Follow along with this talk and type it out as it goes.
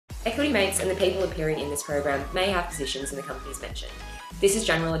Equity Mates and the people appearing in this program may have positions in the companies mentioned. This is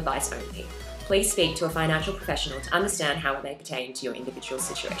general advice only. Please speak to a financial professional to understand how it may pertain to your individual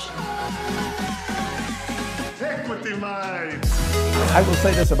situation. Equity Mates! I will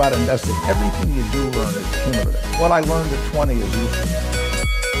say this about investing. Everything you do learn is cumulative. What I learned at 20 is useful.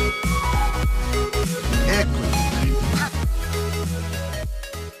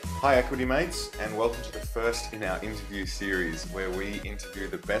 Hi Equity Mates, and welcome to the first in our interview series where we interview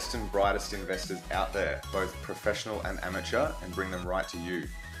the best and brightest investors out there, both professional and amateur, and bring them right to you.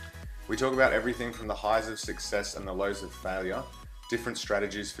 We talk about everything from the highs of success and the lows of failure, different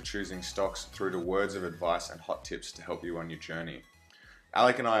strategies for choosing stocks, through to words of advice and hot tips to help you on your journey.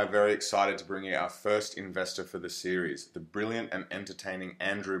 Alec and I are very excited to bring you our first investor for the series, the brilliant and entertaining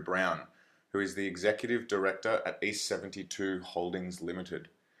Andrew Brown, who is the Executive Director at East 72 Holdings Limited.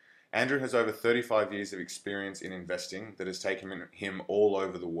 Andrew has over 35 years of experience in investing that has taken him all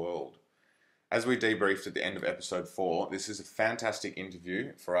over the world. As we debriefed at the end of episode 4, this is a fantastic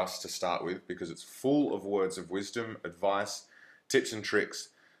interview for us to start with because it's full of words of wisdom, advice, tips and tricks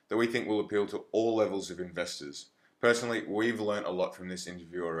that we think will appeal to all levels of investors. Personally, we've learnt a lot from this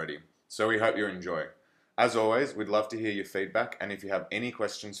interview already, so we hope you enjoy. As always, we'd love to hear your feedback, and if you have any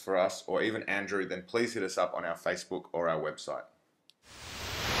questions for us or even Andrew, then please hit us up on our Facebook or our website.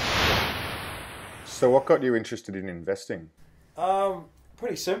 So what got you interested in investing?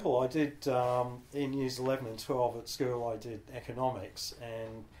 Pretty simple. I did, in years 11 and 12 at school, I did economics,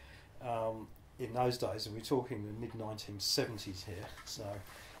 and in those days, and we're talking the mid-1970s here, so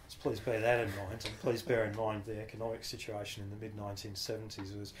please bear that in mind, and please bear in mind the economic situation in the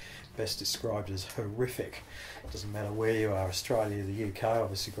mid-1970s was best described as horrific. It doesn't matter where you are, Australia, the UK,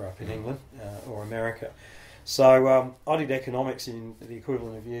 obviously grew up in England, or America. So I did economics in the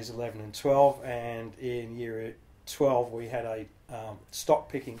equivalent of years 11 and 12, and in year 12 we had a stock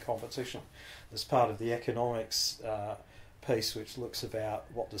picking competition as part of the economics piece, which looks about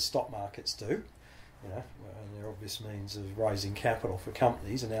what the stock markets do, you know, and their obvious means of raising capital for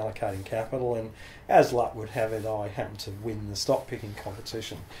companies and allocating capital. And as luck would have it, I happened to win the stock picking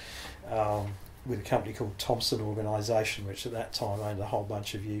competition with a company called Thomson Organisation, which at that time owned a whole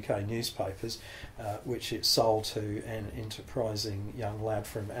bunch of UK newspapers, which it sold to an enterprising young lad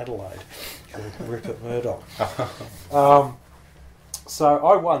from Adelaide called Rupert Murdoch. So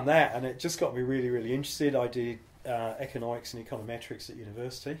I won that, and it just got me really, really interested. I did economics and econometrics at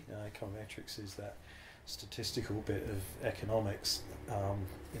university. Econometrics is that statistical bit of economics,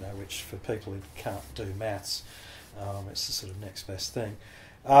 which for people who can't do maths, it's the sort of next best thing.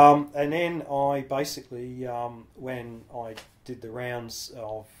 And then I basically, when I did the rounds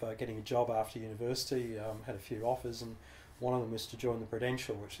of getting a job after university, had a few offers, and one of them was to join the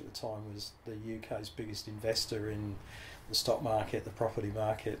Prudential, which at the time was the UK's biggest investor in the stock market, the property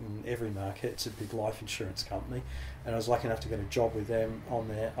market, and every market. It's a big life insurance company, and I was lucky enough to get a job with them on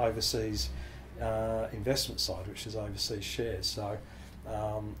their overseas investment side, which is overseas shares. So,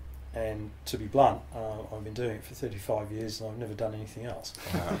 and to be blunt, I've been doing it for 35 years and I've never done anything else.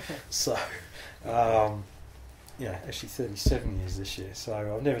 So, actually 37 years this year,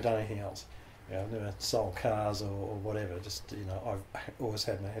 so I've never done anything else. I've never sold cars or whatever, just, I've always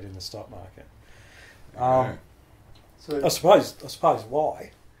had my head in the stock market. So I suppose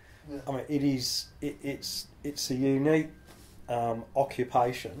why? Yeah. I mean, it's a unique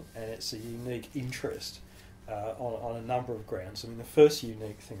occupation, and it's a unique interest on a number of grounds. I mean, the first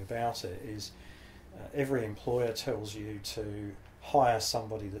unique thing about it is every employer tells you to hire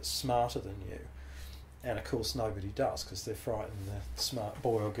somebody that's smarter than you, and of course nobody does, because they're frightened the smart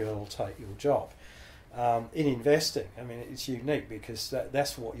boy or girl will take your job. In investing, I mean, it's unique because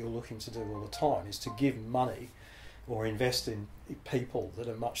that's what you're looking to do all the time, is to give money or invest in people that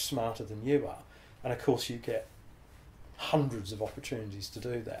are much smarter than you are, and of course you get hundreds of opportunities to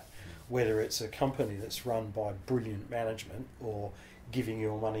do that, whether it's a company that's run by brilliant management or giving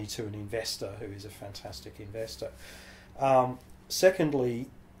your money to an investor who is a fantastic investor. Secondly,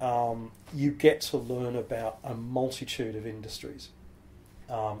 you get to learn about a multitude of industries.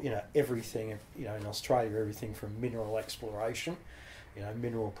 Everything, in Australia, everything from mineral exploration,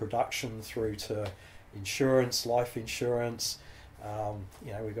 mineral production, through to insurance, life insurance,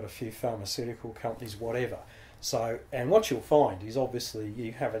 we've got a few pharmaceutical companies, whatever. So, and what you'll find is obviously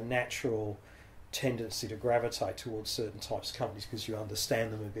you have a natural tendency to gravitate towards certain types of companies because you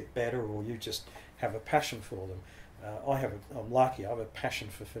understand them a bit better, or you just have a passion for them. I'm lucky, I have a passion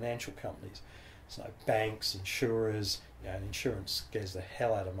for financial companies. So banks, insurers, and insurance scares the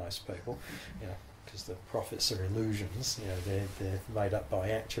hell out of most people, because the profits are illusions. They're made up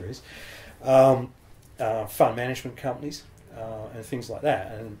by actuaries. Fund management companies, and things like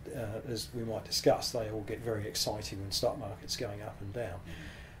that. And as we might discuss, they all get very exciting when stock market's going up and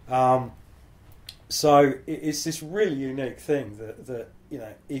down. So it's this really unique thing that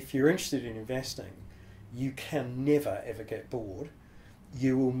if you're interested in investing, you can never ever get bored.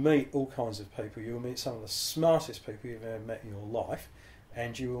 You will meet all kinds of people. You will meet some of the smartest people you've ever met in your life,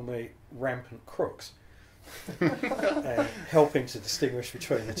 and you will meet rampant crooks. And helping to distinguish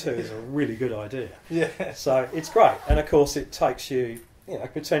between the two is a really good idea. Yeah. So it's great, and of course it takes you,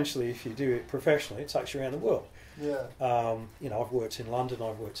 potentially if you do it professionally, it takes you around the world. Yeah. I've worked in London,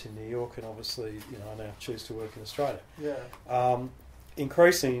 I've worked in New York, and obviously, I now choose to work in Australia. Yeah.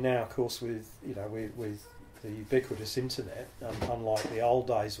 Increasingly now, of course, with the ubiquitous internet, unlike the old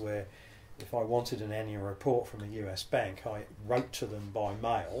days where if I wanted an annual report from a US bank, I wrote to them by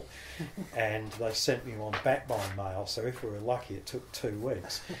mail, and they sent me one back by mail. So if we were lucky, it took 2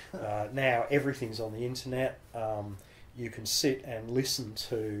 weeks. Now everything's on the internet. You can sit and listen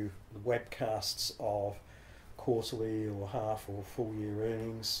to the webcasts of quarterly or half or full year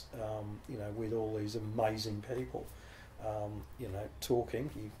earnings, with all these amazing people,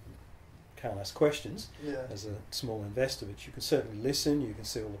 talking. You can't ask questions as a small investor, but you can certainly listen. You can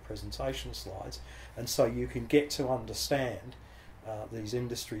see all the presentation slides, and so you can get to understand these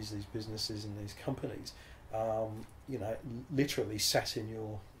industries, these businesses, and these companies. Literally sat in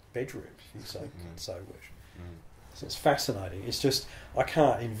your bedroom, if you so wish. So it's fascinating. It's just I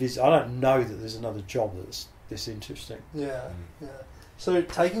can't envisage. I don't know that there's another job that's this interesting. Yeah. So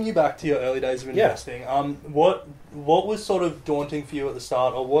taking you back to your early days of investing, what was sort of daunting for you at the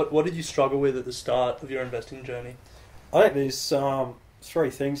start, or what did you struggle with at the start of your investing journey? I think there's 3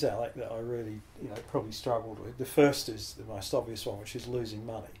 things, Alec, that I really probably struggled with. The first is the most obvious one, which is losing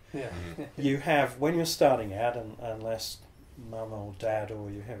money. Yeah. You have, when you're starting out, and unless mum or dad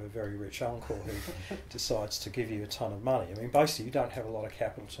or you have a very rich uncle who decides to give you a ton of money, basically you don't have a lot of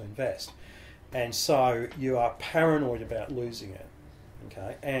capital to invest, and so you are paranoid about losing it.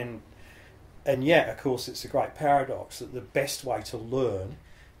 Okay, and yet, of course, it's a great paradox that the best way to learn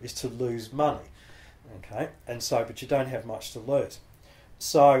is to lose money. Okay, and so, but you don't have much to lose.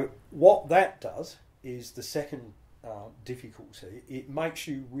 So what that does is the second difficulty. It makes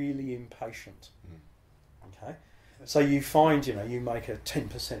you really impatient. Okay, so you find you make a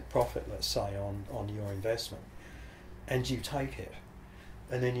 10% profit, let's say, on your investment, and you take it.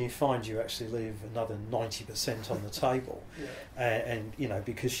 And then you find you actually leave another 90% on the table, and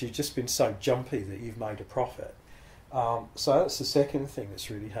because you've just been so jumpy that you've made a profit. So that's the second thing that's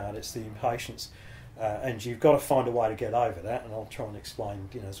really hard. It's the impatience, and you've got to find a way to get over that. And I'll try and explain,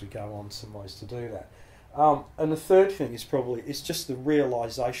 as we go on, some ways to do that. And the third thing is it's just the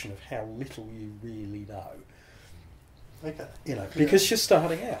realisation of how little you really know. Okay. Because you're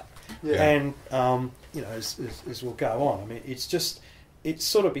starting out, Yeah. and as we'll go on, it's just. It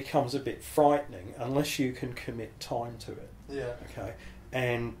sort of becomes a bit frightening unless you can commit time to it. Yeah. Okay.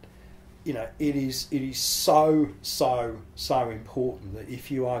 And it is so important that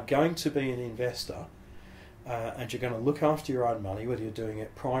if you are going to be an investor and you're going to look after your own money, whether you're doing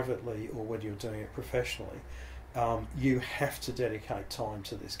it privately or whether you're doing it professionally, you have to dedicate time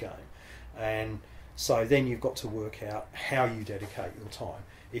to this game. And so then you've got to work out how you dedicate your time.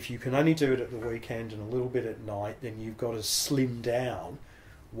 If you can only do it at the weekend and a little bit at night, then you've got to slim down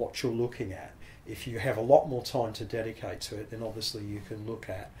what you're looking at. If you have a lot more time to dedicate to it, then obviously you can look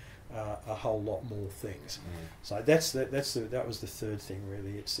at a whole lot more things. So that was the third thing,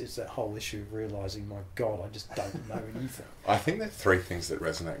 really. It's that whole issue of realising, my God, I just don't know anything. I think they're 3 things that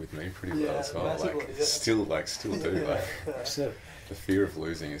resonate with me pretty well as well. Massively, Still do. So, The fear of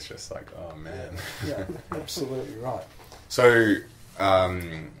losing is just like, oh man. yeah, absolutely right. So,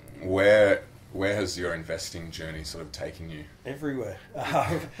 where has your investing journey sort of taken you? Everywhere.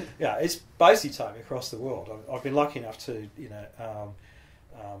 It's basically taken me across the world. I've been lucky enough to,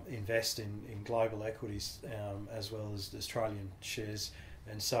 invest in global equities as well as Australian shares,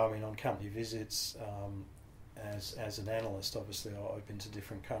 and so on company visits. As an analyst, obviously, I've been to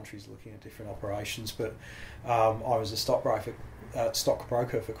different countries looking at different operations, but I was a stockbroker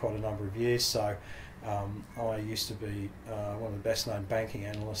for quite a number of years, so I used to be one of the best known banking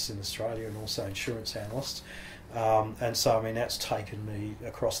analysts in Australia and also insurance analysts, and so that's taken me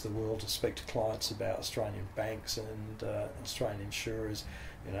across the world to speak to clients about Australian banks and Australian insurers,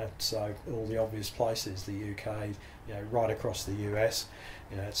 so all the obvious places, the UK, right across the US.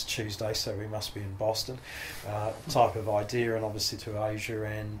 It's Tuesday, so we must be in Boston, type of idea, and obviously to Asia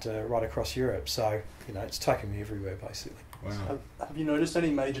and right across Europe. So, it's taken me everywhere, basically. Wow. Have you noticed any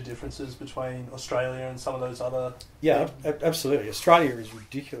major differences between Australia and some of those other... Yeah, absolutely. Australia is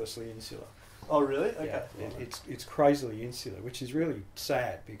ridiculously insular. Oh, really? Okay. Yeah, it's crazily insular, which is really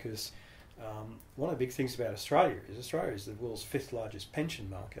sad because one of the big things about Australia is the world's 5th largest pension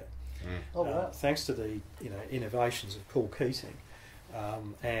market. Oh, wow. Thanks to the innovations of Paul Keating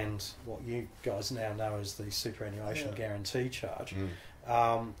and what you guys now know as the superannuation guarantee charge.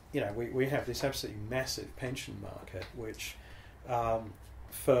 We have this absolutely massive pension market, which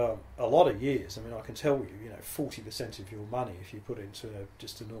for a lot of years, I mean, I can tell you, 40% of your money, if you put into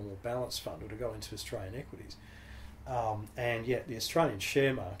just a normal balance fund, would go into Australian equities. And yet the Australian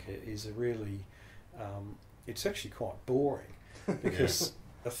share market is it's actually quite boring because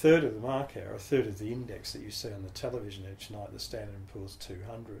a third of the market, or a third of the index that you see on the television each night, the Standard & Poor's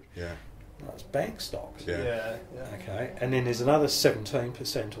 200, it's bank stocks. Yeah. Okay, and then there's another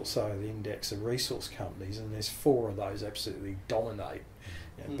 17% or so of the index of resource companies, and there's 4 of those absolutely dominate.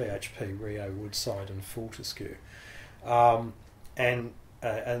 BHP, Rio, Woodside and Fortescue. And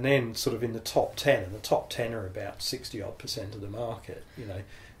then sort of in the top 10, and the top 10 are about 60-odd% of the market,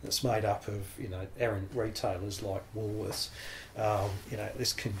 that's made up of, errant retailers like Woolworths,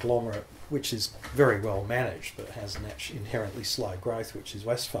 this conglomerate which is very well managed but has an inherently slow growth, which is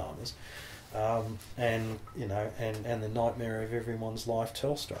Wesfarmers, and the nightmare of everyone's life,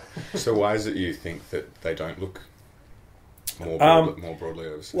 Telstra. So why is it you think that they don't look more broadly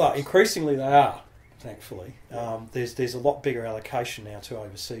overseas? Well, increasingly they are, thankfully. There's a lot bigger allocation now to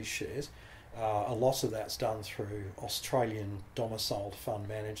overseas shares. A lot of that's done through Australian domiciled fund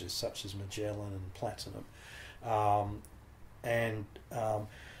managers such as Magellan and Platinum.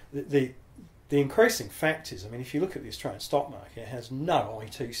 The increasing fact is, I mean, if you look at the Australian stock market, it has no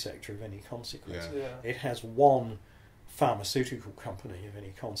IT sector of any consequence. It has one pharmaceutical company of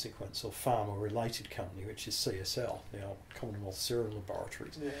any consequence, or pharma-related company, which is CSL, now Commonwealth Serum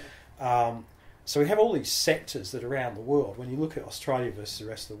Laboratories. So we have all these sectors that around the world, when you look at Australia versus the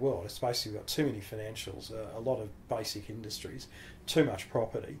rest of the world, it's basically got too many financials, a lot of basic industries, too much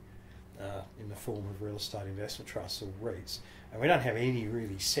property in the form of real estate investment trusts or REITs, and we don't have any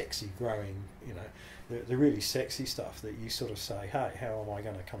really sexy growing, the really sexy stuff that you sort of say, hey, how am I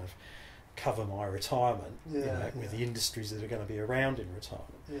going to kind of cover my retirement with the industries that are going to be around in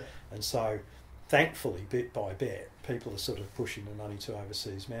retirement. And so thankfully, bit by bit, people are sort of pushing the money to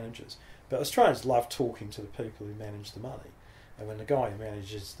overseas managers. But Australians love talking to the people who manage the money. And when the guy who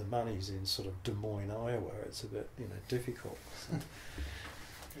manages the money is in sort of Des Moines, Iowa, it's a bit difficult. So.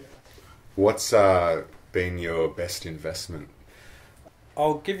 What's been your best investment?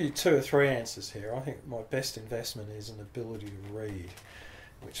 I'll give you 2 or 3 answers here. I think my best investment is an ability to read,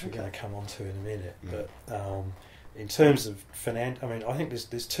 which we're going to come on to in a minute. But in terms of finance, I mean, I think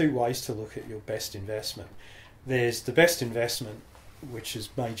there's 2 ways to look at your best investment. There's the best investment, which has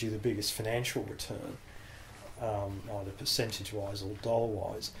made you the biggest financial return, either percentage-wise or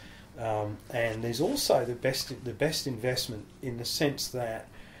dollar-wise. And there's also the best investment in the sense that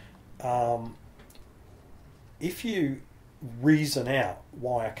if you reason out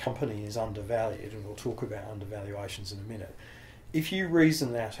why a company is undervalued, and we'll talk about undervaluations in a minute, if you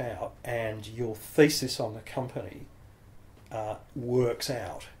reason that out and your thesis on the company works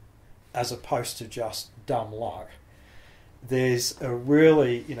out, as opposed to just dumb luck, there's a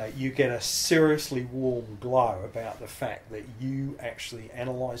really, you get a seriously warm glow about the fact that you actually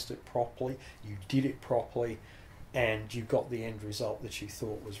analysed it properly, you did it properly, and you got the end result that you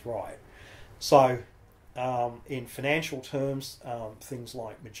thought was right. So in financial terms, things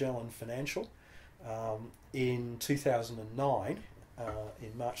like Magellan Financial, in 2009,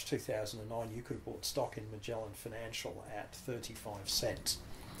 in March 2009, you could have bought stock in Magellan Financial at 35 cents.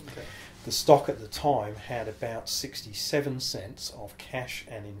 Okay. The stock at the time had about 67 cents of cash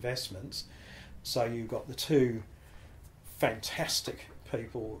and investments. So you got the 2 fantastic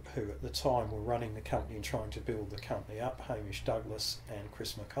people who at the time were running the company and trying to build the company up, Hamish Douglas and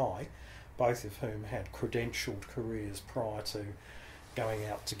Chris Mackay, both of whom had credentialed careers prior to going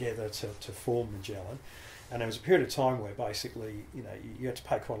out together to form Magellan. And there was a period of time where basically, you had to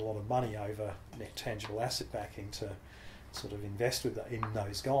pay quite a lot of money over net tangible asset backing to sort of invest in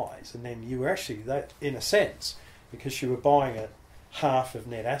those guys. And then you were actually, that in a sense, because you were buying at half of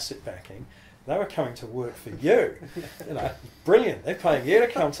net asset backing, they were coming to work for you. Brilliant. They're paying you to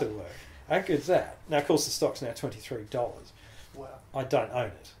come to work. How good's that? Now, of course, the stock's now $23. Wow. I don't own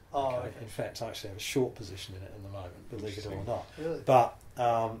it. Okay. In fact, I actually have a short position in it at the moment, believe it or not. Really? But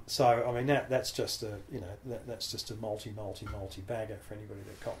so I mean that's just a that's just a multi bagger for anybody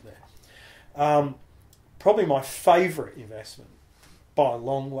that got there. Probably my favourite investment by a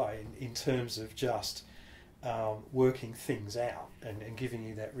long way in terms of just working things out and giving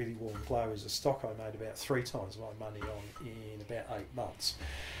you that really warm glow is a stock I made about 3 times my money on in about 8 months.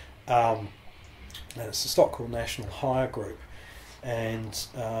 and it's a stock called National Hire Group. And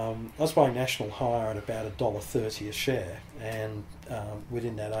I was buying National Hire at about $1.30 a share, and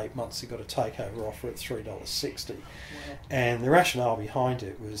within that 8 months, it got a takeover offer at $3.60. Wow. And the rationale behind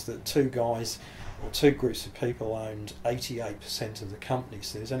it was that two groups of people owned 88% of the company,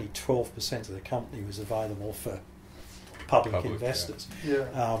 so there's only 12% of the company was available for public investors.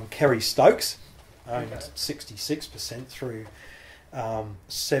 Yeah. Kerry Stokes owned 66% through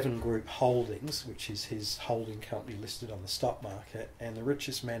Seven Group Holdings, which is his holding company listed on the stock market, and the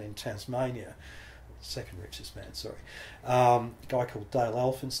richest man in Tasmania, second richest man, a guy called Dale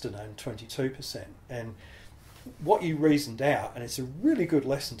Elphinston owned 22%. And what you reasoned out, and it's a really good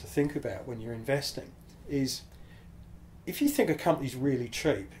lesson to think about when you're investing, is if you think a company's really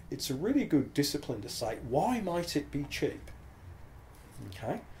cheap, it's a really good discipline to say, why might it be cheap?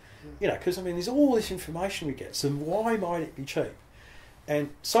 Okay? You know, because I mean, there's all this information we get, so why might it be cheap?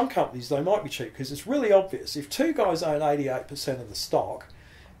 And some companies, they might be cheap because it's really obvious. If two guys own 88% of the stock,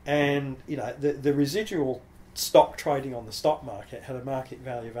 and you know the residual stock trading on the stock market had a market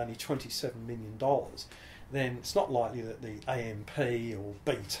value of only $27 million, then it's not likely that the AMP or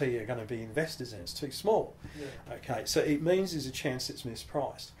BT are going to be investors in it. It's too small. Yeah. Okay, so it means there's a chance it's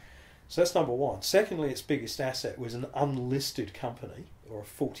mispriced. So that's number one. Secondly, its biggest asset was an unlisted company, or a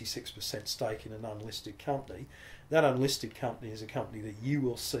 46% stake in an unlisted company. That unlisted company is a company that you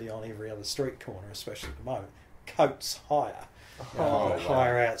will see on every other street corner, especially at the moment. Coates Hire.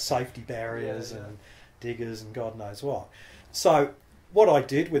 Hire out safety barriers and diggers and God knows what. So what I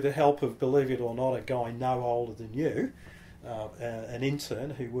did, with the help of, believe it or not, a guy no older than you, an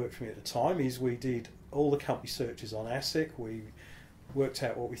intern who worked for me at the time, is we did all the company searches on ASIC. We worked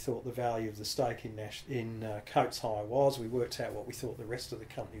out what we thought the value of the stake in Coates Hire was. We worked out what we thought the rest of the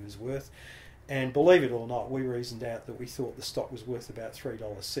company was worth. And believe it or not, we reasoned out that we thought the stock was worth about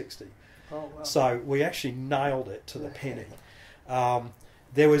 $3.60. Oh, wow. So we actually nailed it to the penny.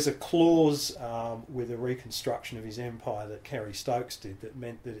 There was a clause with the reconstruction of his empire that Kerry Stokes did that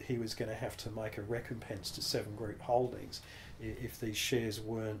meant that he was going to have to make a recompense to Seven Group Holdings if these shares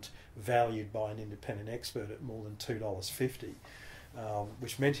weren't valued by an independent expert at more than $2.50.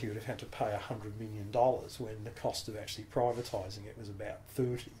 Which meant he would have had to pay $100 million when the cost of actually privatising it was about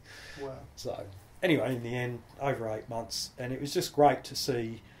 30. Wow. So anyway, in the end, over 8 months, and it was just great to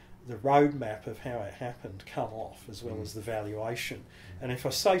see the roadmap of how it happened come off, as well as the valuation. And if I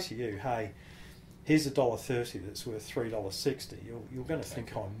say to you, hey, here's $1.30 that's worth $3.60, you're going to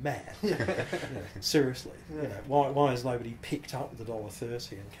think I'm mad. Seriously. You know, why has nobody picked up the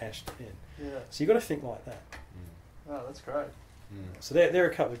 $1.30 and cashed it in? Yeah. So you've got to think like that. Oh, that's great. So there are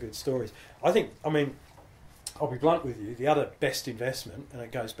a couple of good stories. I mean, I'll be blunt with you, the other best investment, and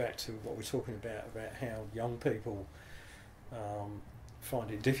it goes back to what we're talking about how young people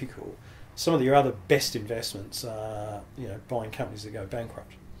find it difficult. Some of your other best investments are, buying companies that go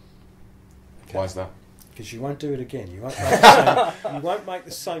bankrupt. Okay? Why is that? Because you won't do it again. You won't make the same. You won't make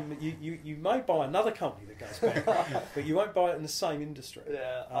the same. You may buy another company that goes bankrupt, but you won't buy it in the same industry.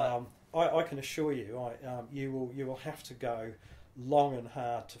 Yeah. I can assure you, you will have to go long and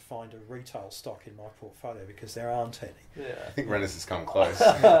hard to find a retail stock in my portfolio because there aren't any. Yeah. I think Rennes has come close.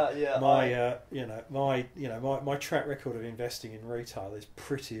 My track record of investing in retail is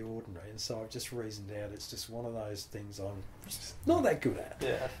pretty ordinary, and so I've just reasoned out it's just one of those things I'm just not that good at.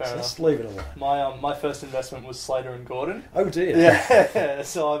 Yeah, fair enough. Just leave it alone. My first investment was Slater and Gordon. Oh dear. Yeah,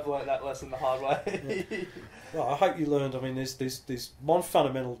 so I've learnt that lesson the hard way. Well, I hope you learned. I mean, there's one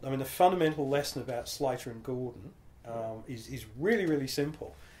fundamental. I mean, the fundamental lesson about Slater and Gordon is really, really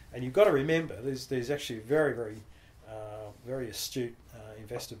simple, and you've got to remember there's actually a very, very, very astute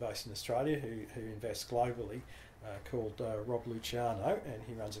investor based in Australia who invests globally called Rob Luciano, and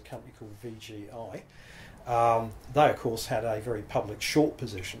he runs a company called VGI. They, of course, had a very public short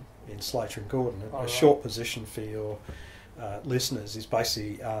position in Slater and Gordon. A short position for your listeners is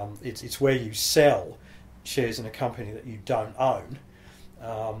basically it's where you sell shares in a company that you don't own,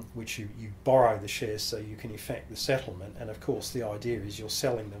 which you borrow the shares so you can effect the settlement, and of course the idea is you're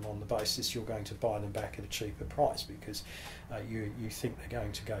selling them on the basis you're going to buy them back at a cheaper price because you think they're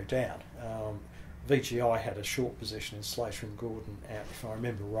going to go down. VGI had a short position in Slater and Gordon at, if I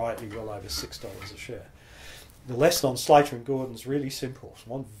remember rightly, well over $6 a share. The lesson on Slater and Gordon is really simple. It's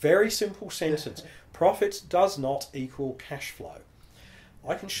one very simple sentence. Profits does not equal cash flow.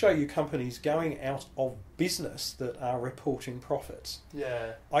 I can show you companies going out of business that are reporting profits.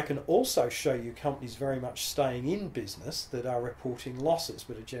 Yeah. I can also show you companies very much staying in business that are reporting losses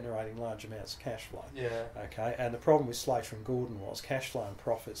but are generating large amounts of cash flow. Yeah. Okay. And the problem with Slater and Gordon was cash flow and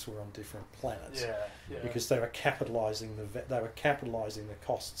profits were on different planets. Yeah. Yeah. Because they were capitalising the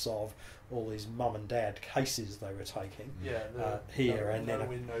costs of all these mum and dad cases they were taking here and then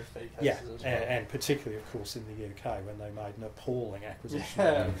win, no fee cases yeah, as well. and particularly of course in the UK when they made an appalling acquisition.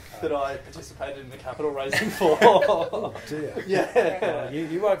 Yeah, that I participated in the capital raising for. Oh dear. Yeah.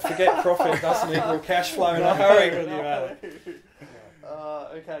 You won't forget profit doesn't equal cash flow in a hurry, will you, Alan?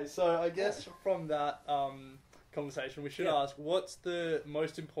 Okay, so I guess from that conversation, we should ask, what's the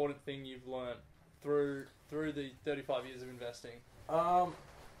most important thing you've learnt through the 35 years of investing? I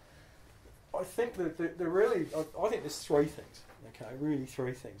think that I think there's three things. Okay, really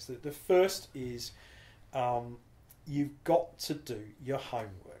three things. The first is you've got to do your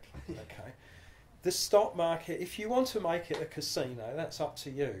homework. Okay. The stock market, if you want to make it a casino, that's up to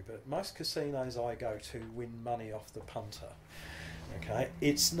you. But most casinos I go to win money off the punter. Okay,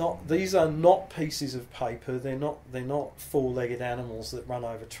 it's not. These are not pieces of paper. They're not four-legged animals that run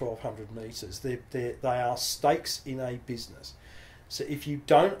over 1,200 metres. They are stakes in a business. So if you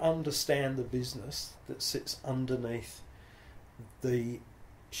don't understand the business that sits underneath the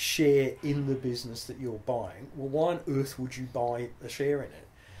share in the business that you're buying, well, why on earth would you buy a share in it?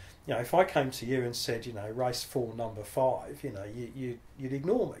 You know, if I came to you and said, you know, race 4, number 5, you know, you'd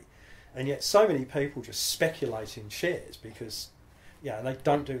ignore me. And yet so many people just speculate in shares because, yeah, and they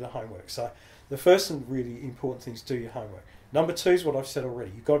don't do the homework. So the first and really important thing is do your homework. Number 2 is what I've said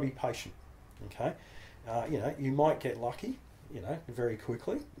already. You've got to be patient. Okay, you know, you might get lucky, you know, very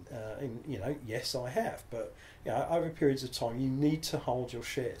quickly. And you know, yes, I have, but you know, over periods of time, you need to hold your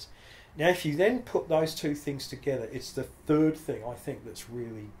shares. Now, if you then put those two things together, it's the third thing I think that's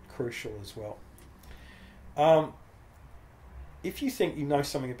really crucial as well. If you think you know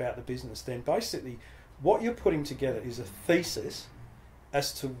something about the business, then basically what you're putting together is a thesis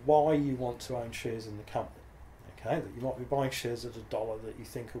as to why you want to own shares in the company. Okay, that you might be buying shares at $1 that you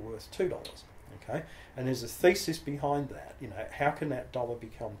think are worth $2. Okay, and there's a thesis behind that. You know, how can that dollar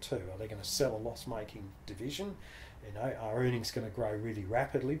become 2? Are they going to sell a loss-making division? You know, are earnings going to grow really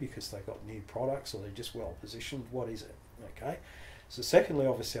rapidly because they've got new products, or they're just well positioned? What is it? Okay. So secondly,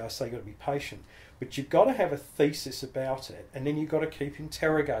 obviously, I say you've got to be patient, but you've got to have a thesis about it, and then you've got to keep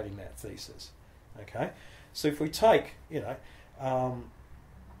interrogating that thesis. Okay. So if we take, you know,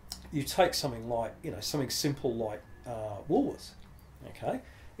 you take something like, you know, something simple like Woolworths. Okay.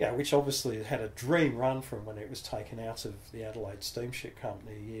 Yeah, which obviously had a dream run from when it was taken out of the Adelaide Steamship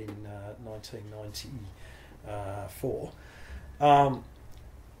Company in 1994.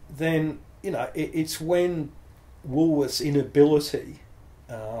 Then, you know, it's when Woolworths' inability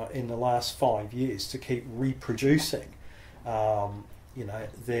in the last 5 years to keep reproducing, you know,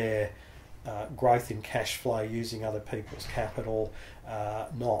 their growth in cash flow using other people's capital,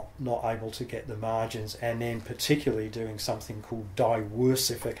 not able to get the margins, and then particularly doing something called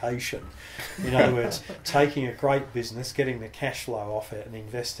diversification. In other words, taking a great business, getting the cash flow off it and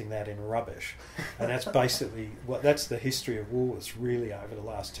investing that in rubbish. And that's basically that's the history of Woolworths really over the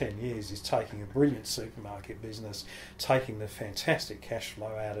last 10 years, is taking a brilliant supermarket business, taking the fantastic cash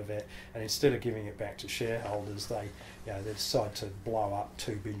flow out of it, and instead of giving it back to shareholders, they decide to blow up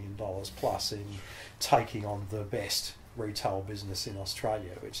 $2 billion plus in taking on the best retail business in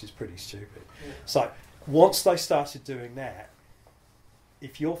Australia, which is pretty stupid. Yeah. So once they started doing that,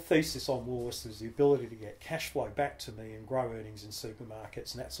 if your thesis on Woolworths is the ability to get cash flow back to me and grow earnings in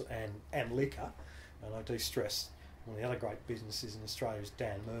supermarkets and liquor, and I do stress one of the other great businesses in Australia is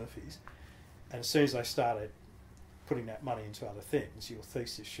Dan Murphy's, and as soon as they started putting that money into other things, your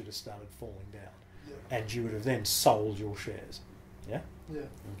thesis should have started falling down. Yeah. And you would have then sold your shares. Yeah? Yeah.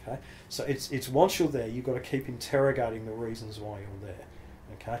 Okay. So it's once you're there, you've got to keep interrogating the reasons why you're there.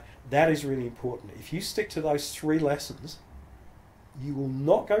 Okay? That is really important. If you stick to those 3 lessons, you will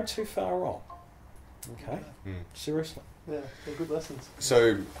not go too far wrong. Okay? Seriously. Yeah, they're good lessons.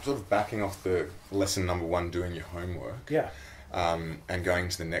 So, sort of backing off the lesson number 1, doing your homework. Yeah. And going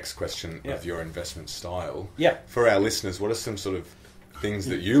to the next question of your investment style. Yeah. For our listeners, what are some sort of things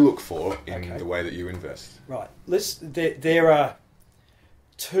that you look for in the way that you invest? Right. There are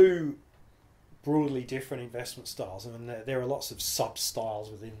 2 broadly different investment styles. I mean, there are lots of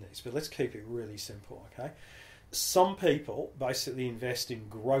sub-styles within these, but let's keep it really simple, okay? Some people basically invest in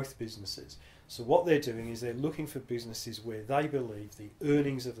growth businesses. So what they're doing is they're looking for businesses where they believe the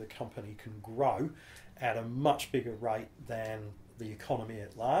earnings of the company can grow at a much bigger rate than the economy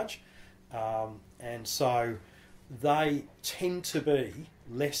at large. And so they tend to be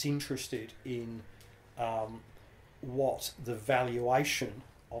less interested in what the valuation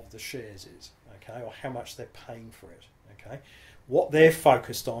of the shares is, okay, or how much they're paying for it, okay. What they're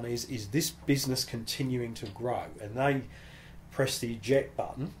focused on is this business continuing to grow, and they press the eject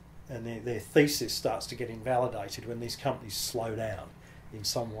button, and their thesis starts to get invalidated when these companies slow down in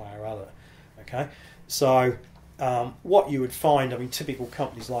some way or other. Okay, so what you would find, I mean, typical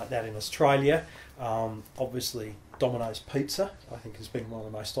companies like that in Australia, obviously Domino's Pizza, I think, has been one of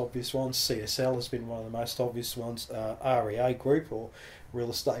the most obvious ones. CSL has been one of the most obvious ones. REA Group or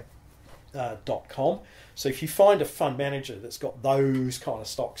realestate.com. So if you find a fund manager that's got those kind of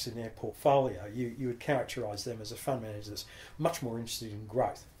stocks in their portfolio, you would characterise them as a fund manager that's much more interested in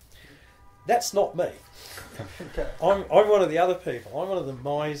growth. That's not me. Okay. I'm one of the other people. I'm one of the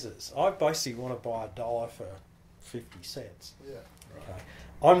misers. I basically want to buy $1 for 50 cents. Yeah. Okay.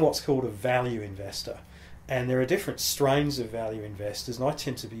 I'm what's called a value investor. And there are different strains of value investors, and I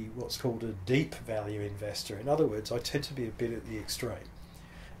tend to be what's called a deep value investor. In other words, I tend to be a bit at the extreme.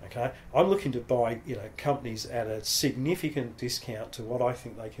 Okay, I'm looking to buy, companies at a significant discount to what I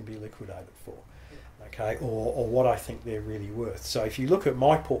think they can be liquidated for. Okay, or what I think they're really worth. So if you look at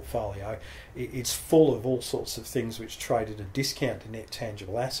my portfolio, it's full of all sorts of things which trade at a discount to net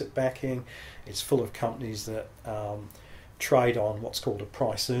tangible asset backing. It's full of companies that trade on what's called a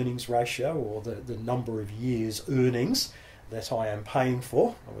price earnings ratio, or the number of years earnings that I am paying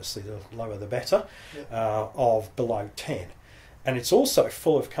for, obviously the lower the better, of below 10. And it's also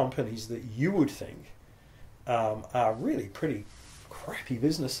full of companies that you would think are really pretty crappy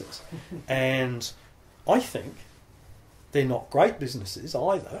businesses. And I think they're not great businesses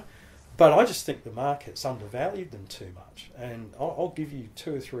either, but I just think the market's undervalued them too much. And I'll give you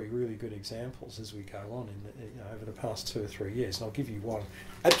 2 or 3 really good examples as we go on over the past 2 or 3 years. And I'll give you one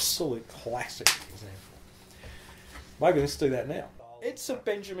absolute classic example. Maybe let's do that now. It's a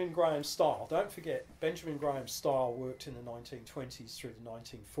Benjamin Graham style. Don't forget, Benjamin Graham's style worked in the 1920s through the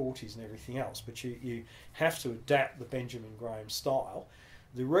 1940s and everything else, but you have to adapt the Benjamin Graham style.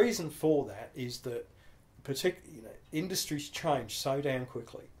 The reason for that is that industries change so damn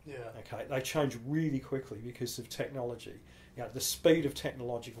quickly. Yeah. Okay, they change really quickly because of technology. The speed of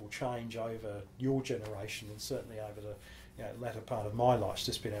technological change over your generation and certainly over the latter part of my life has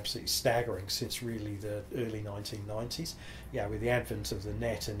just been absolutely staggering since really the early 1990s. With the advent of the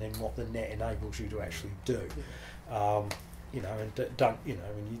net and then what the net enables you to actually do. And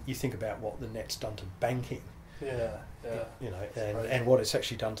when you think about what the net's done to banking. And what it's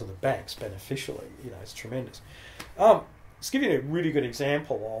actually done to the banks beneficially, it's tremendous. Let's give you a really good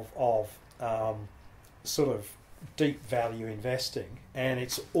example of sort of deep value investing, and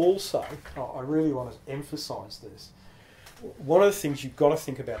it's also, I really want to emphasise this, one of the things you've got to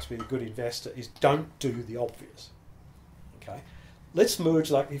think about to be a good investor is don't do the obvious. Okay, let's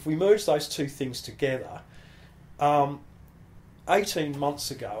merge, if we merge those two things together, 18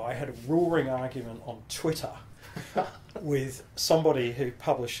 months ago I had a roaring argument on Twitter with somebody who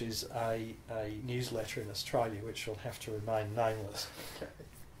publishes a newsletter in Australia, which will have to remain nameless.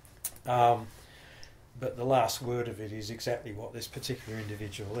 But the last word of it is exactly what this particular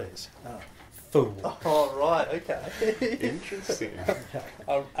individual is. Fool. Oh, right, okay. Interesting.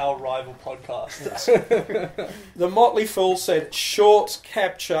 Our rival podcast. The Motley Fool said, short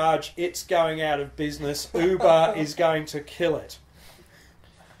cab charge, it's going out of business. Uber is going to kill it.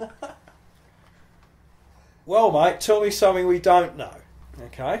 Well, mate, tell me something we don't know,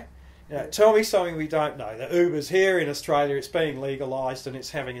 okay? Tell me something we don't know. That Uber's here in Australia, it's being legalised and it's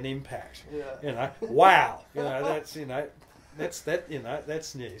having an impact. Yeah. Wow.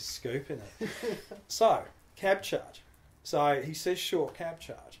 That's news scoop, isn't it? So, cab charge. So he says short cab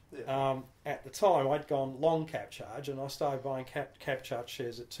charge. Yeah. At the time, I'd gone long cab charge, and I started buying cab charge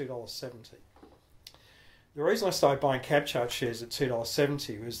shares at $2.70. The reason I started buying cab charge shares at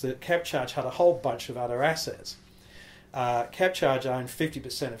 $2.70 was that cab charge had a whole bunch of other assets. Cab charge owned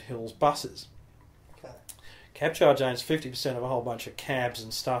 50% of Hills buses. Okay. Cab charge owns 50% of a whole bunch of cabs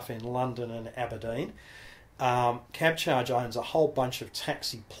and stuff in London and Aberdeen. Cab charge owns a whole bunch of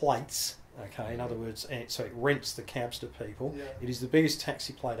taxi plates. Okay, in other words, so it rents the cabs to people. Yeah. It is the biggest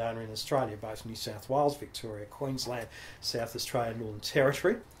taxi plate owner in Australia, both New South Wales, Victoria, Queensland, South Australia, Northern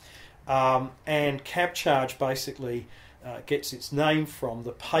Territory. And cab charge basically gets its name from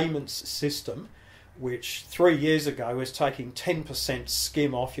the payments system, which 3 years ago was taking 10%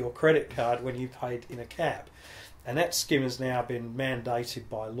 skim off your credit card when you paid in a cab. And that skim has now been mandated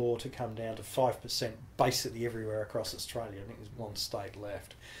by law to come down to 5% basically everywhere across Australia. I think there's one state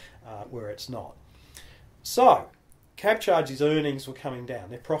left where it's not. So, cab charge's earnings were coming down.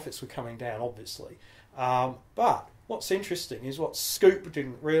 Their profits were coming down, obviously. But what's interesting is what Scoop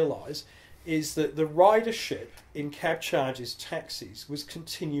didn't realise is that the ridership in cab charge's taxis was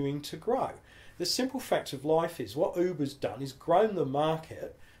continuing to grow. The simple fact of life is what Uber's done is grown the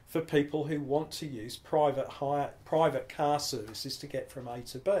market for people who want to use private car services to get from A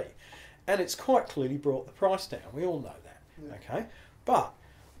to B. And it's quite clearly brought the price down. We all know that. Yeah. Okay? But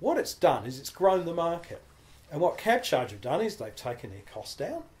what it's done is it's grown the market. And what CabCharge have done is they've taken their costs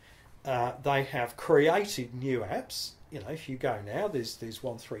down. They have created new apps. You know, if you go now, there's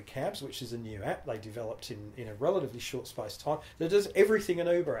 13 Cabs, which is a new app they developed in a relatively short space of time that does everything an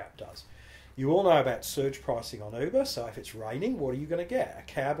Uber app does. You all know about surge pricing on Uber, so if it's raining, what are you going to get? A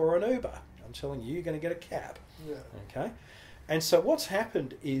cab or an Uber? I'm telling you, you're going to get a cab. Yeah. Okay? And so what's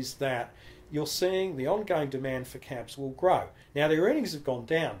happened is that you're seeing the ongoing demand for cabs will grow. Now, their earnings have gone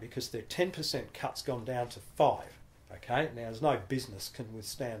down because their 10% cut's gone down to 5%. Okay? Now, there's no business can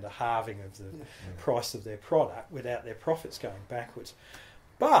withstand a halving of the price of their product without their profits going backwards.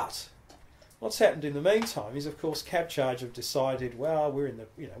 But what's happened in the meantime is, of course, CabCharge have decided, well, we're in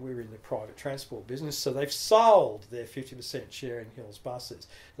the private transport business, so they've sold their 50% share in Hills Buses.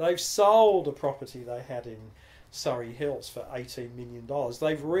 They've sold a property they had in Surrey Hills for $18 million.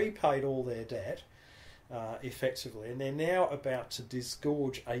 They've repaid all their debt effectively, and they're now about to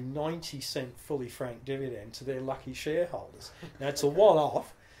disgorge a 90-cent fully franked dividend to their lucky shareholders. Now, it's a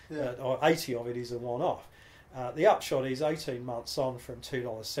one-off, or 80 of it is a one-off. The upshot is 18 months on from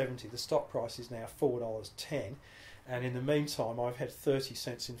 $2.70, the stock price is now $4.10, and in the meantime I've had 30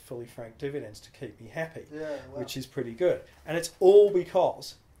 cents in fully franked dividends to keep me happy, which is pretty good. And it's all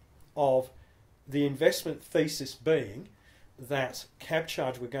because of the investment thesis being that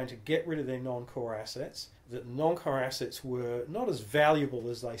CabCharge were going to get rid of their non-core assets, that non-core assets were not as valuable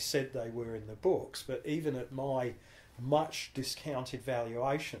as they said they were in the books, but even at my much discounted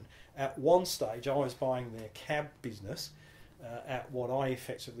valuation, at one stage I was buying their cab business at what I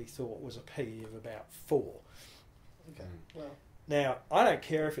effectively thought was a PE of about 4. Okay. Well. Now, I don't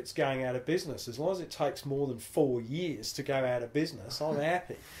care if it's going out of business, as long as it takes more than 4 years to go out of business, I'm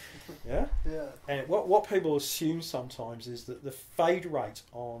happy. Yeah? Yeah. And what people assume sometimes is that the fade rate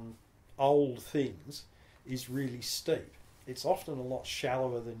on old things is really steep. It's often a lot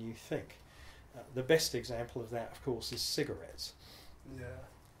shallower than you think. The best example of that, of course, is cigarettes.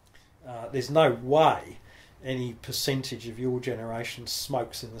 Yeah. There's no way any percentage of your generation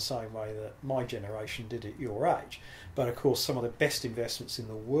smokes in the same way that my generation did at your age. But of course, some of the best investments in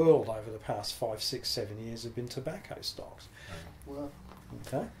the world over the past 5, 6, 7 years have been tobacco stocks. Well.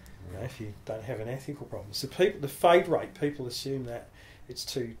 Okay, you know, if you don't have an ethical problem. So the fade rate, people assume that it's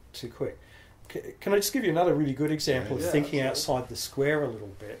too quick. Can I just give you another really good example of thinking outside the square a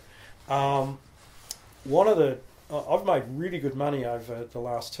little bit? I've made really good money over the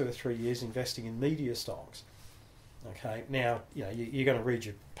last 2 or 3 years investing in media stocks. Okay, now you're going to read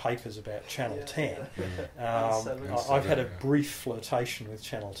your papers about Channel 10. I've had a brief flirtation with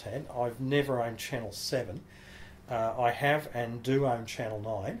Channel 10. I've never owned Channel 7. I have and do own Channel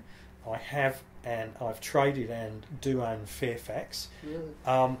 9. I have and I've traded and do own Fairfax. Really?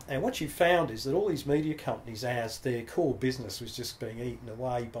 And what you found is that all these media companies, as their core business was just being eaten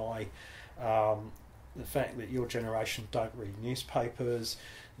away by the fact that your generation don't read newspapers,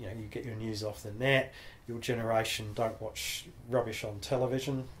 you get your news off the net, your generation don't watch rubbish on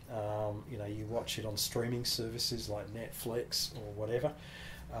television, you watch it on streaming services like Netflix or whatever,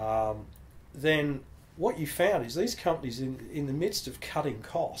 then what you found is these companies, in the midst of cutting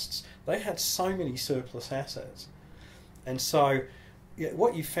costs, they had so many surplus assets. And so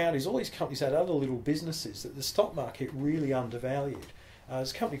what you found is all these companies had other little businesses that the stock market really undervalued.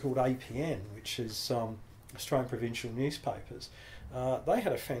 There's a company called APN, which is Australian Provincial Newspapers. They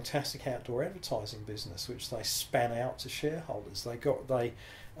had a fantastic outdoor advertising business, which they span out to shareholders. They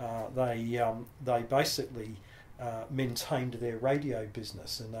basically maintained their radio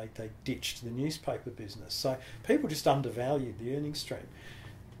business, and they ditched the newspaper business. So people just undervalued the earnings stream.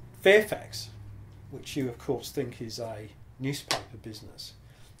 Fairfax, which you of course think is a newspaper business,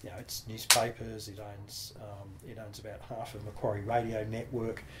 it's newspapers. It owns about half of Macquarie Radio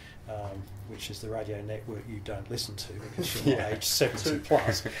Network, which is the radio network you don't listen to because you're age 70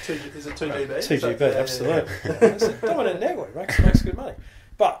 plus. Is it 2GB? 2GB, absolutely. It's a dominant network, makes good money.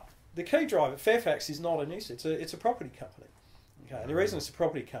 But the key driver, Fairfax is not a news. It's a property company. Okay, and the reason it's a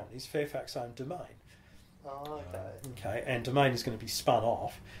property company is Fairfax owned Domain. Oh, okay. Okay, and Domain is going to be spun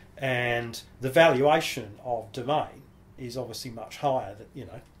off, and the valuation of Domain is obviously much higher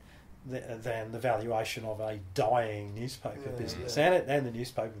than the valuation of a dying newspaper business, and the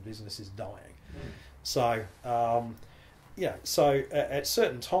newspaper business is dying. So, so at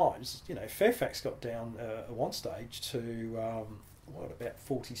certain times, Fairfax got down at one stage to about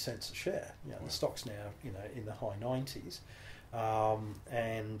 40 cents a share. The stock's now in the high 90s,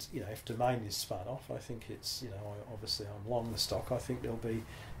 and if Domain is spun off, I think it's obviously I'm long the stock. I think there'll be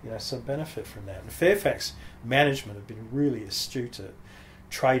some benefit from that. And Fairfax management have been really astute at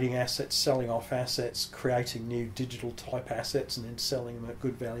trading assets, selling off assets, creating new digital type assets, and then selling them at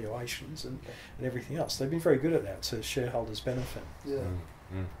good valuations and everything else. They've been very good at that to shareholders' benefit. Yeah.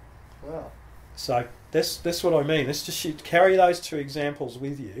 Mm. Wow. So that's what I mean. It's just you carry those two examples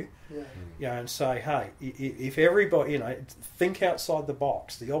with you, Yeah. and say, hey, if everybody, think outside the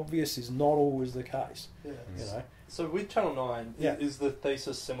box. The obvious is not always the case. Yeah. So with Channel 9, Yeah. is the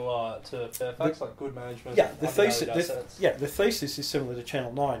thesis similar to Fairfax, like good management? Yeah, the undervalued thesis. assets? The thesis is similar to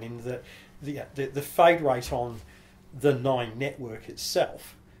Channel 9 in that the fade rate on the 9 network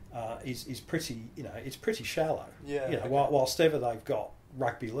itself is pretty, it's pretty shallow. Yeah. Okay. Whilst ever they've got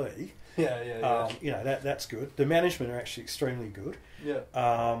rugby league, Yeah. that's good. The management are actually extremely good.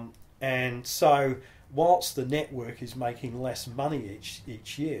 Yeah. And so, whilst the network is making less money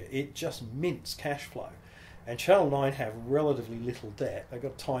each year, it just mints cash flow. And Channel 9 have relatively little debt. They've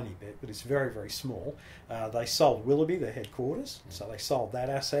got a tiny bit, but it's very, very small. They sold Willoughby, their headquarters, so they sold that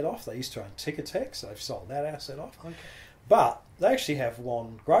asset off. They used to own Ticketek, so they've sold that asset off. Okay. But they actually have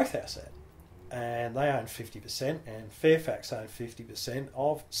one growth asset, and they own 50%, and Fairfax own 50%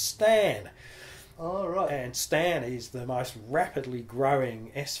 of Stan. Oh, right. And Stan is the most rapidly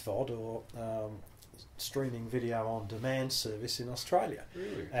growing SVOD or streaming video on demand service in Australia.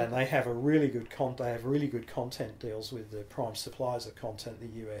 Really? And they have really good content deals with the prime suppliers of content,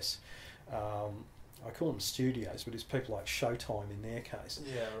 the US. I call them studios, but it's people like Showtime in their case.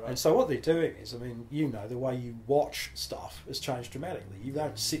 Yeah, right. And so what they're doing is, the way you watch stuff has changed dramatically. You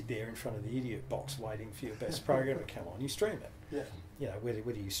don't sit there in front of the idiot box waiting for your best program to come on. You stream it. Yeah.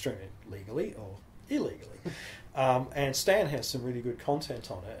 Whether you stream it legally or illegally. And Stan has some really good content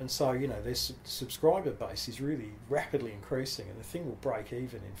on it, and so their subscriber base is really rapidly increasing, and the thing will break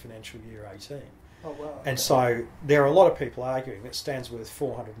even in financial year 18. Oh, wow. And so there are a lot of people arguing that Stan's worth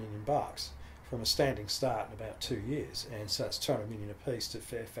 $400 million from a standing start in about 2 years, and so it's $200 million apiece to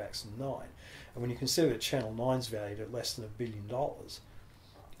Fairfax and 9. And when you consider that Channel 9's valued at less than $1 billion,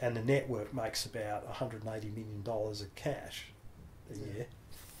 and the network makes about $180 million of cash a year.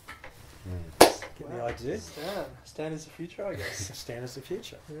 Get the idea? Stan is the future, I guess. Stan is the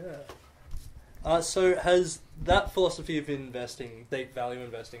future. Yeah. So has that philosophy of investing, deep value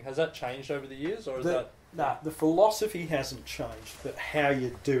investing, has that changed over the years, or is that? No, the philosophy hasn't changed, but how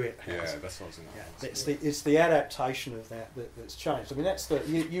you do it has. Yeah, that's what I was going to ask. It's the adaptation of that's changed. I mean, that's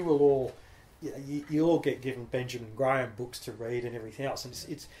you will all. You all get given Benjamin Graham books to read and everything else, and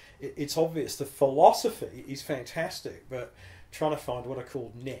it's obvious the philosophy is fantastic, but trying to find what are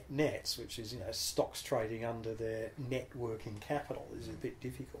called nets, which is stocks trading under their net working capital, is a bit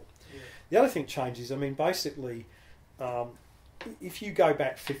difficult. Yeah. The other thing changes. I mean, basically, if you go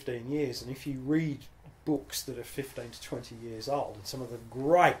back 15 years and if you read books that are 15 to 20 years old, and some of the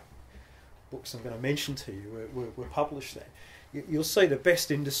great books I'm going to mention to you were published then, you'll see the best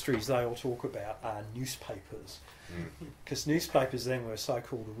industries they all talk about are newspapers. Because newspapers then were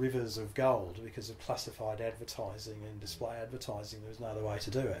so-called rivers of gold because of classified advertising and display advertising. There was no other way to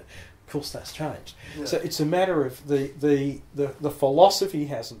do it. Of course, that's changed. Yeah. So it's a matter of the philosophy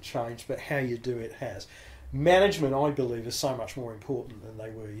hasn't changed, but how you do it has. Management, I believe, is so much more important than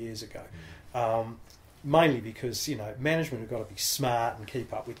they were years ago. Mainly because management have got to be smart and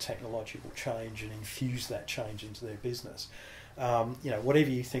keep up with technological change and infuse that change into their business. Whatever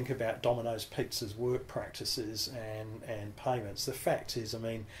you think about Domino's Pizza's work practices and payments, the fact is,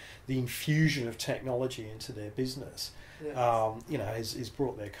 the infusion of technology into their business, has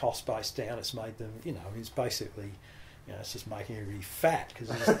brought their cost base down. It's made them, it's basically, it's just making everybody fat because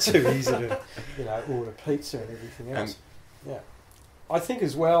it's too easy to, order pizza and everything else. I think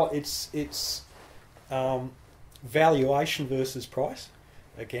as well, it's valuation versus price.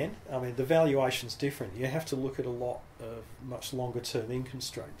 Again, the valuation's different. You have to look at a lot of much longer term income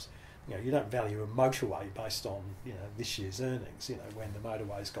streams. You don't value a motorway based on this year's earnings. When the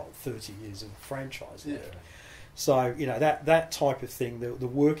motorway's got 30 years of franchise left. Yeah. So that type of thing, the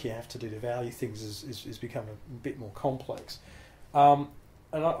work you have to do to value things is become a bit more complex. And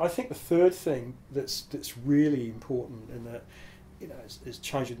I think the third thing that's really important and that has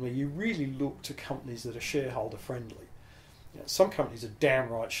changed with me. You really look to companies that are shareholder friendly. Some companies are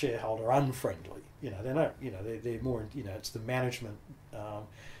downright shareholder unfriendly. They're not. They're more. It's the management.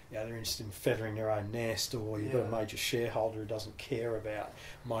 They're interested in feathering their own nest, or you've got a major shareholder who doesn't care about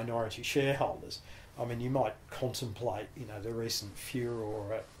minority shareholders. You might contemplate, the recent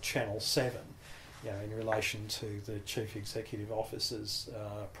furor at Channel 7, in relation to the chief executive officer's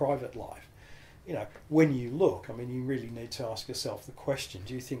private life. When you look, you really need to ask yourself the question: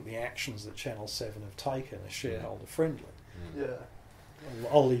 do you think the actions that Channel 7 have taken are shareholder friendly? Yeah.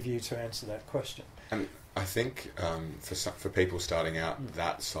 I'll leave you to answer that question. And I think for people starting out,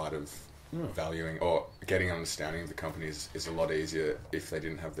 that side of valuing or getting understanding of the company is a lot easier if they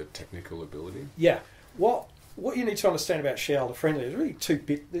didn't have the technical ability. Yeah. What you need to understand about shareholder friendly is really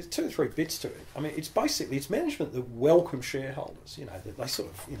there's 2 or 3 bits to it. I mean, it's management that welcome shareholders. That they sort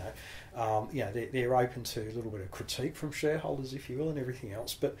of they're open to a little bit of critique from shareholders, if you will, and everything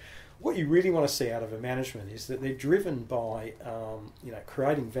else. But what you really want to see out of a management is that they're driven by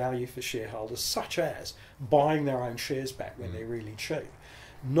creating value for shareholders, such as buying their own shares back when they're really cheap,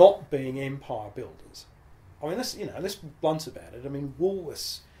 not being empire builders. I mean, let's be blunt about it. I mean,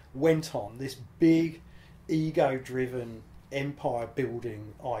 Woolworths went on this big ego-driven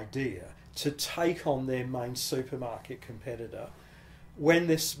empire-building idea to take on their main supermarket competitor when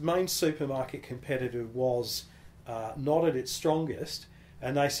this main supermarket competitor was not at its strongest,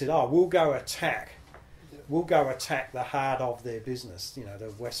 and they said, we'll go attack the heart of their business,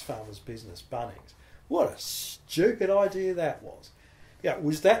 the Wesfarmers business, Bunnings. What a stupid idea that was. Yeah,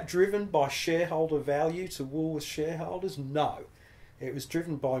 was that driven by shareholder value to Woolworths shareholders? No. It was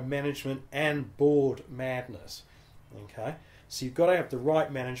driven by management and board madness. Okay, so you've got to have the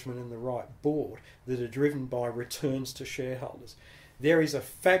right management and the right board that are driven by returns to shareholders. There is a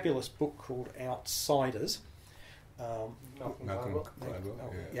fabulous book called Outsiders, Malcolm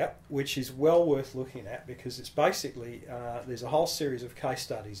Gladwell, which is well worth looking at, because it's basically there's a whole series of case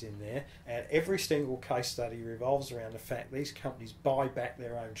studies in there, and every single case study revolves around the fact these companies buy back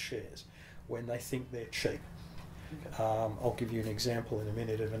their own shares when they think they're cheap. I'll give you an example in a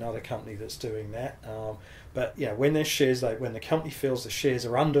minute of another company that's doing that. But when their shares, when the company feels the shares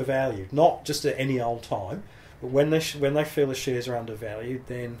are undervalued, not just at any old time, but when they feel the shares are undervalued,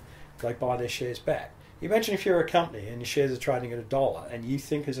 then they buy their shares back. Imagine if you're a company and your shares are trading at $1, and you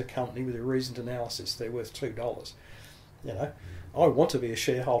think as a company with a reasoned analysis they're worth $2. I want to be a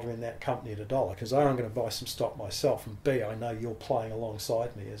shareholder in that company at $1 because I'm going to buy some stock myself, and B, I know you're playing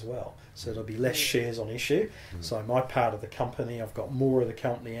alongside me as well. So there'll be less shares on issue. So my part of the company, I've got more of the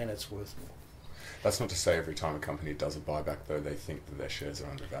company, and it's worth more. That's not to say every time a company does a buyback, though, they think that their shares are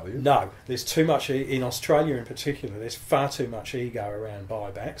undervalued. No, there's too much, in Australia in particular, there's far too much ego around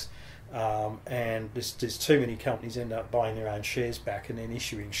buybacks. And there's too many companies end up buying their own shares back and then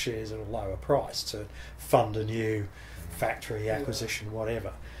issuing shares at a lower price to fund a new factory acquisition,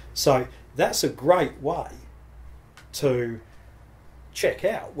 whatever. So that's a great way to check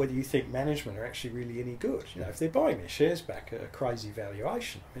out whether you think management are actually really any good. If they're buying their shares back at a crazy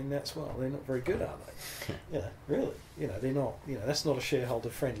valuation, I mean, they're not very good, are they? Really, they're not. That's not a shareholder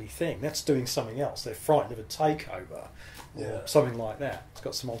friendly thing. That's doing something else. They're frightened of a takeover or something like that. It's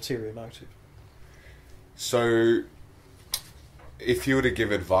got some ulterior motive. So, if you were to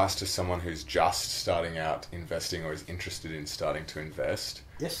give advice to someone who's just starting out investing or is interested in starting to invest,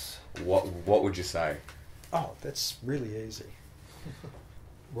 yes, what would you say? Oh, that's really easy.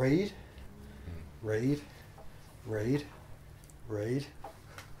 Read. And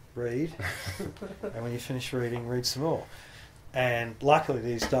when you finish reading, read some more. And luckily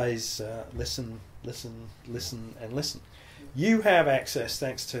these days, listen. You have access,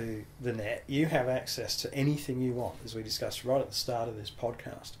 thanks to the net, you have access to anything you want, as we discussed right at the start of this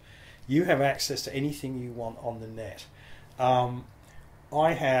podcast. You have access to anything you want on the net.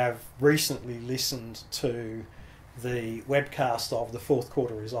 I have recently listened to the webcast of the fourth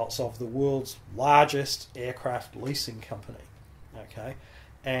quarter results of the world's largest aircraft leasing company. Okay,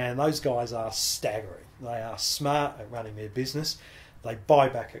 and those guys are staggering. They are smart at running their business. They buy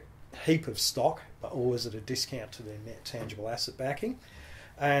back a heap of stock, but always at a discount to their net tangible asset backing.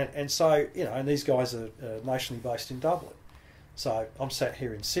 And so, and these guys are nationally based in Dublin. So I'm sat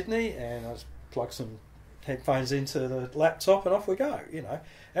here in Sydney, and I just plug some headphones into the laptop, and off we go. And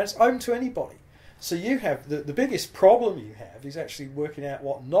it's open to anybody. So you have the biggest problem you have is actually working out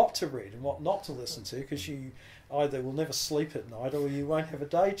what not to read and what not to listen to, because you either will never sleep at night or you won't have a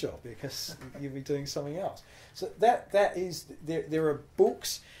day job because you'll be doing something else. So that is there are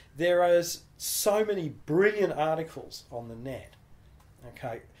books, there are so many brilliant articles on the net,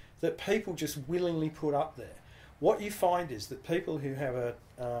 okay, that people just willingly put up there. What you find is that people who have a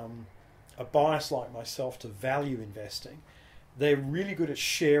bias like myself to value investing, they're really good at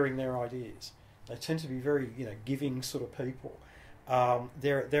sharing their ideas. They tend to be very, giving sort of people.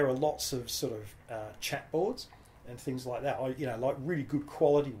 There are lots of sort of chat boards and things like that. Like really good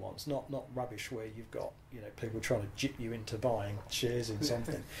quality ones, not rubbish where you've got people trying to jip you into buying shares in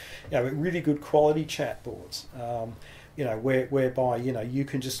something. But really good quality chat boards. Whereby you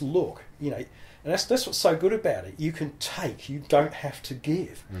can just look. And that's what's so good about it. You can take. You don't have to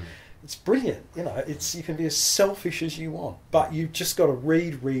give. It's brilliant. You know, you can be as selfish as you want, but you've just got to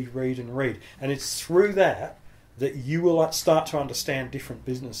read, and it's through that you will start to understand different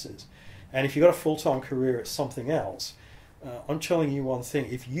businesses. And if you've got a full-time career at something else, I'm telling you one thing: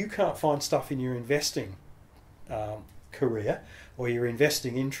 if you can't find stuff in your investing career or your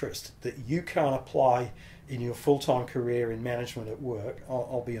investing interest that you can't apply in your full-time career in management at work,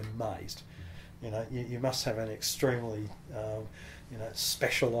 I'll be amazed. You know, you must have an extremely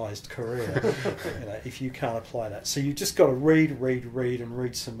specialised career, if you can't apply that. So you've just got to read and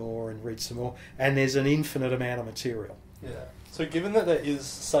read some more, and there's an infinite amount of material. Yeah. So given that there is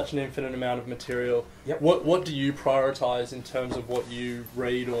such an infinite amount of material, Yep. what do you prioritise in terms of what you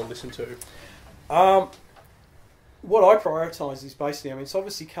read or listen to? What I prioritise is basically, it's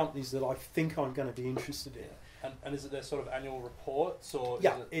obviously companies that I think I'm going to be interested in. And is it their sort of annual reports, or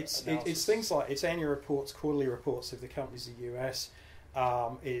Yeah, is it's things like it's annual reports, quarterly reports if the company's the US.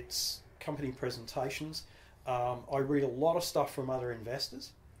 It's company presentations. I read a lot of stuff from other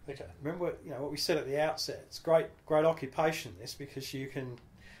investors. Okay. Remember, what we said at the outset. It's great occupation, this, because you can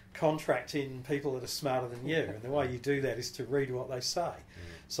contract in people that are smarter than you, and the way you do that is to read what they say.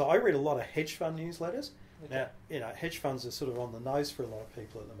 So I read a lot of hedge fund newsletters. Okay. Now, hedge funds are sort of on the nose for a lot of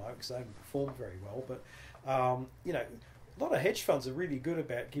people at the moment because they haven't performed very well. But a lot of hedge funds are really good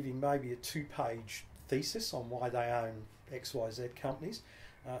about giving maybe a 2-page thesis on why they own XYZ companies.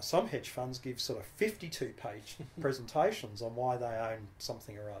 Some hedge funds give sort of 52-page presentations on why they own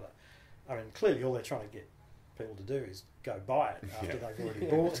something or other. Clearly all they're trying to get people to do is go buy it after they've already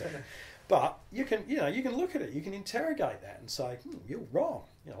bought it. But you can look at it, you can interrogate that and say, you're wrong.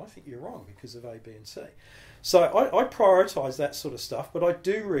 I think you're wrong because of A, B, and C. So I prioritise that sort of stuff, but I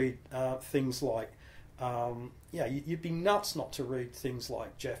do read things like, you'd be nuts not to read things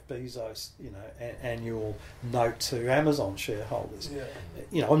like Jeff Bezos, annual note to Amazon shareholders.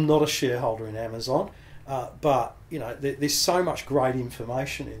 Yeah. I'm not a shareholder in Amazon, but there's so much great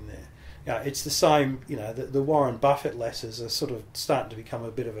information in there. It's the same. The Warren Buffett letters are sort of starting to become a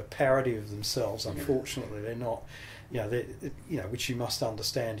bit of a parody of themselves. Unfortunately, they're not. Which you must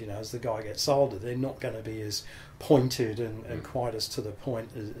understand. As the guy gets older, they're not going to be as pointed and quite as to the point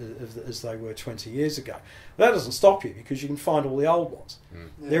as they were 20 years ago. But that doesn't stop you, because you can find all the old ones. Yeah.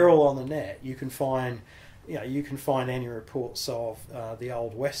 They're all on the net. You can find annual reports of the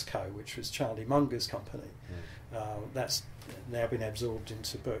old Westco, which was Charlie Munger's company. That's now been absorbed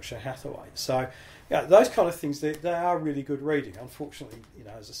into Berkshire Hathaway. So, those kind of things, they are really good reading. Unfortunately,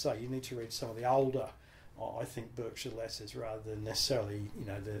 as I say, you need to read some of the older, I think, Berkshire letters rather than necessarily,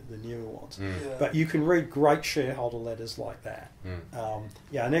 the newer ones. Yeah. But you can read great shareholder letters like that. And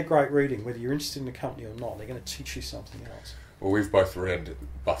they're great reading. Whether you're interested in the company or not, they're going to teach you something else. Well, we've both read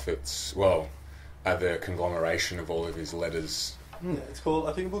Buffett's, the conglomeration of all of his letters. Yeah, it's called.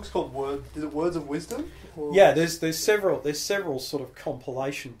 I think the book's called Words of Wisdom? Or Yeah, there's several sort of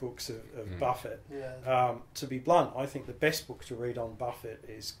compilation books of Buffett. Yeah. To be blunt, I think the best book to read on Buffett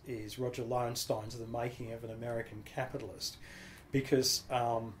is Roger Lowenstein's The Making of an American Capitalist, because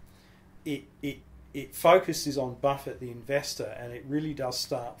it focuses on Buffett the investor, and it really does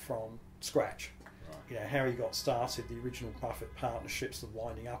start from scratch. How he got started, the original Buffett partnerships, the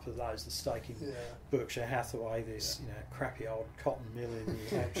winding up of those, the stake in Berkshire Hathaway, this crappy old cotton mill in New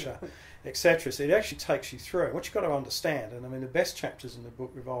Hampshire, etc. So it actually takes you through. What you've got to understand, and the best chapters in the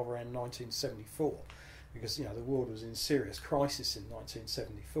book revolve around 1974, because the world was in serious crisis in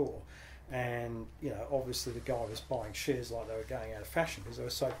 1974, and obviously the guy was buying shares like they were going out of fashion because they were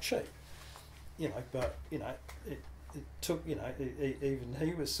so cheap. It took, even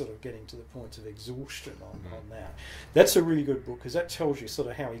he was sort of getting to the point of exhaustion on that. That's a really good book, because that tells you sort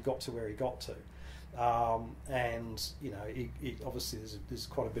of how he got to where he got to. Obviously there's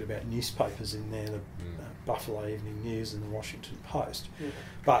quite a bit about newspapers in there, the Buffalo Evening News and the Washington Post.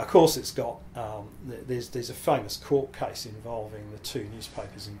 But of course it's got, there's a famous court case involving the two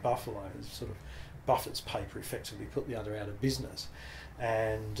newspapers in Buffalo. It's sort of Buffett's paper effectively put the other out of business.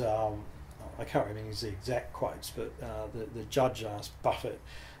 And I can't remember the exact quotes, but the judge asked Buffett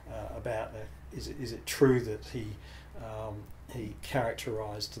about is it true that he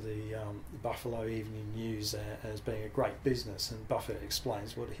characterised the Buffalo Evening News as being a great business, and Buffett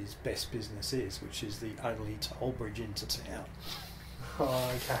explains what his best business is, which is the only toll bridge into town.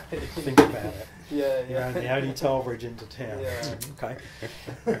 Oh, okay. Think about it. Yeah. The only toll bridge into town. Yeah. Okay.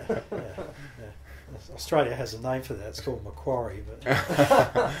 Yeah. Australia has a name for that. It's called Macquarie. But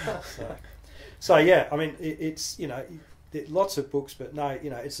so it's lots of books, but no,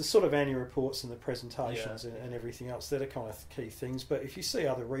 it's the sort of annual reports and the presentations and everything else that are kind of key things. But if you see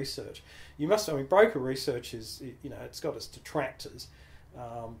other research, you must. Broker research is, it's got its detractors,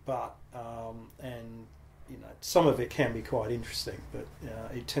 And some of it can be quite interesting, but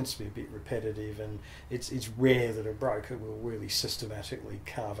it tends to be a bit repetitive, and it's rare that a broker will really systematically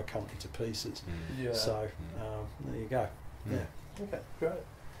carve a company to pieces. Yeah. So there you go. Yeah. Okay, great.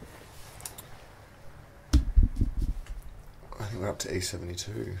 I think we're up to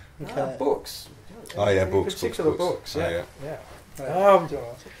E72. Okay. Books. Oh yeah, Any books. particular books. books. Oh, Yeah. Right. Do you want to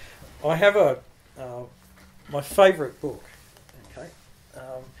answer? I have my favourite book. Okay.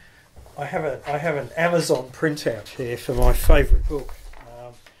 I have an Amazon printout here for my favourite book.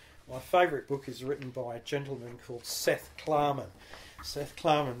 My favourite book is written by a gentleman called Seth Klarman. Seth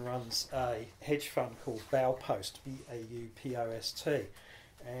Klarman runs a hedge fund called Baupost, Baupost,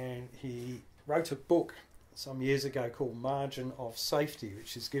 and he wrote a book some years ago called Margin of Safety,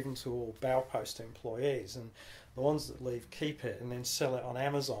 which is given to all Baupost employees, and the ones that leave keep it and then sell it on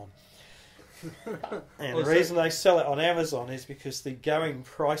Amazon. And the reason they sell it on Amazon is because the going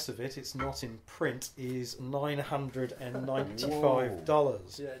price of it, it's not in print, is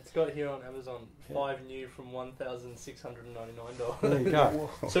 $995. Yeah, it's got here on Amazon 5 new from $1,699. There you go.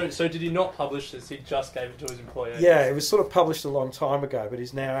 So did he not publish this? He just gave it to his employees? Yeah, it was sort of published a long time ago, but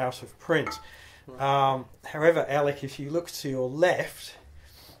is now out of print. However, Alec, if you look to your left,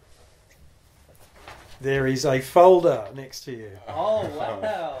 there is a folder next to you. Oh,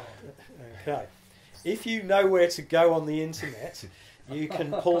 wow. Okay. If you know where to go on the internet, you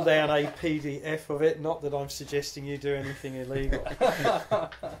can pull down a PDF of it. Not that I'm suggesting you do anything illegal.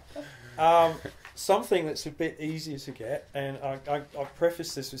 Something that's a bit easier to get, and I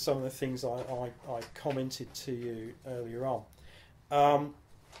prefaced this with some of the things I commented to you earlier on.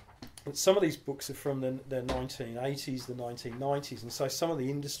 Some of these books are from the 1980s, the 1990s, and so some of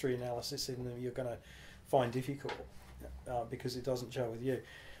the industry analysis in them you're going to find difficult because it doesn't gel with you.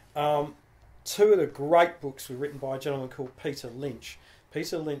 Two of the great books were written by a gentleman called Peter Lynch.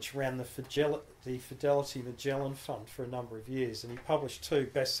 Peter Lynch ran the Fidelity Magellan Fund for a number of years, and he published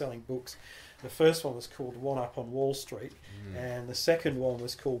 2 best-selling books. The first one was called One Up on Wall Street, and the second one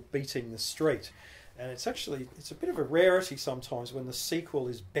was called Beating the Street. And it's a bit of a rarity sometimes when the sequel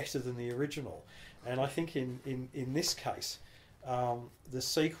is better than the original. And I think in this case, the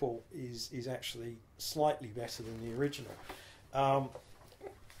sequel is actually slightly better than the original.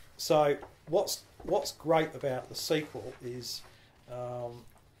 So what's great about the sequel is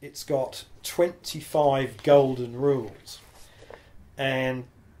it's got 25 golden rules, and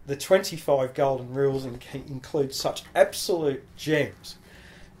the 25 golden rules include such absolute gems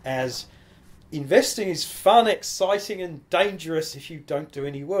as investing is fun, exciting, and dangerous if you don't do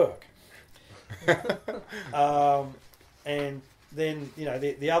any work. And then,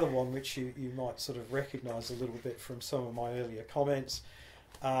 the other one, which you might sort of recognise a little bit from some of my earlier comments,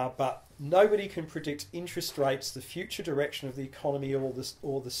 but nobody can predict interest rates, the future direction of the economy, or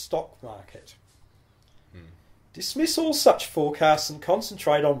the stock market. Dismiss all such forecasts and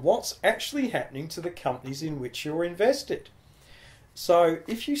concentrate on what's actually happening to the companies in which you're invested. So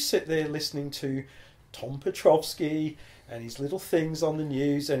if you sit there listening to Tom Petrovsky and his little things on the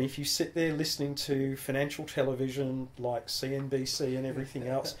news, and if you sit there listening to financial television like CNBC and everything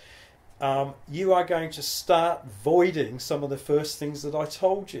else, you are going to start voiding some of the first things that I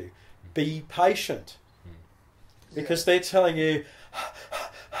told you. Be patient. Because they're telling you,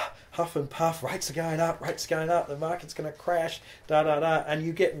 huff and puff, rates are going up, the market's going to crash, and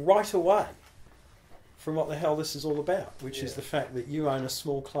you get right away from what the hell this is all about, which is the fact that you own a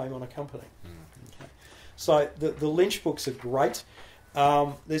small claim on a company. Okay. So the Lynch books are great.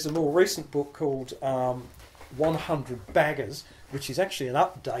 There's a more recent book called 100 Baggers, which is actually an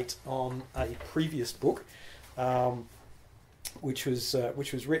update on a previous book, which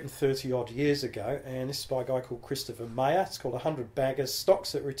was written 30 odd years ago, and this is by a guy called Christopher Mayer. It's called 100 Baggers: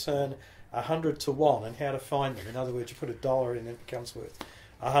 Stocks that Return 100 to 1, and how to find them. In other words, you put $1 in and it becomes worth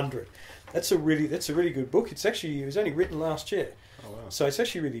 100. That's a really good book. It was only written last year. Oh, wow. So it's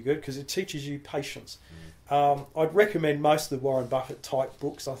actually really good because it teaches you patience. I'd recommend most of the Warren Buffett type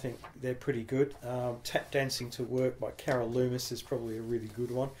books. I think they're pretty good. Tap Dancing to Work by Carol Loomis is probably a really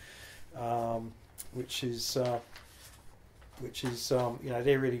good one, which is they're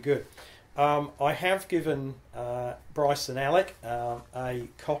really good. I have given Bryce and Alec a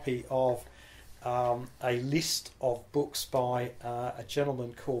copy of a list of books by a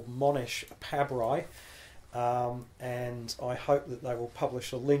gentleman called Monesh Pabrai, and I hope that they will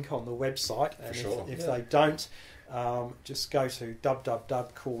publish a link on the website. And if they don't, just go to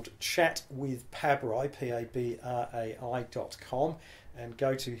www.chatwithpabrai, PABRAI.com, and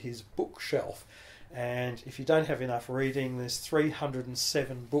go to his bookshelf. And if you don't have enough reading, there's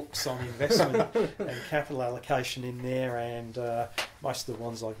 307 books on investment and capital allocation in there, and most of the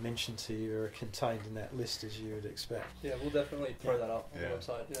ones I've mentioned to you are contained in that list, as you would expect. Yeah, we'll definitely throw that up on the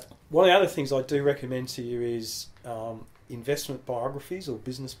website. Yeah. One of the other things I do recommend to you is investment biographies or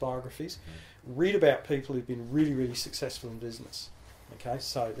business biographies. Read about people who've been really, really successful in business. Okay,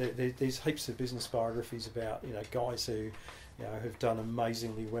 so there's heaps of business biographies about guys who have done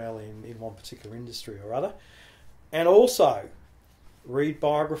amazingly well in one particular industry or other. And also, read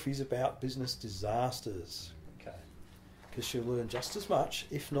biographies about business disasters. Okay. Because you'll learn just as much,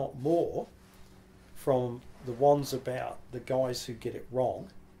 if not more, from the ones about the guys who get it wrong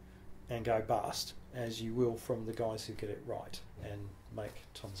and go bust, as you will from the guys who get it right and make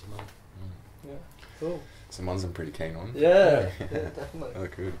tons of money. Yeah, cool. Some ones I'm pretty keen on. Yeah, definitely. Oh,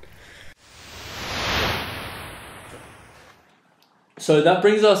 good. So that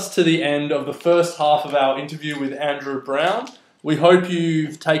brings us to the end of the first half of our interview with Andrew Brown. We hope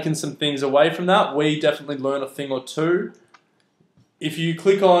you've taken some things away from that. We definitely learned a thing or two. If you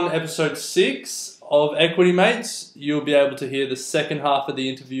click on episode 6 of Equity Mates, you'll be able to hear the second half of the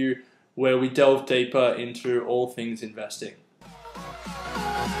interview where we delve deeper into all things investing.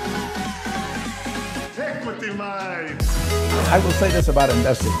 Equity Mates. I will say this about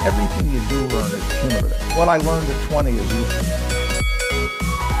investing. Everything you do learn is cumulative. What I learned at 20 is useful.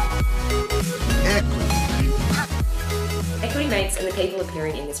 Equity Mates and the people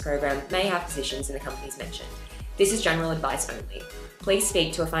appearing in this program may have positions in the companies mentioned. This is general advice only. Please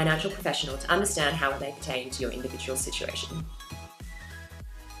speak to a financial professional to understand how it may pertain to your individual situation.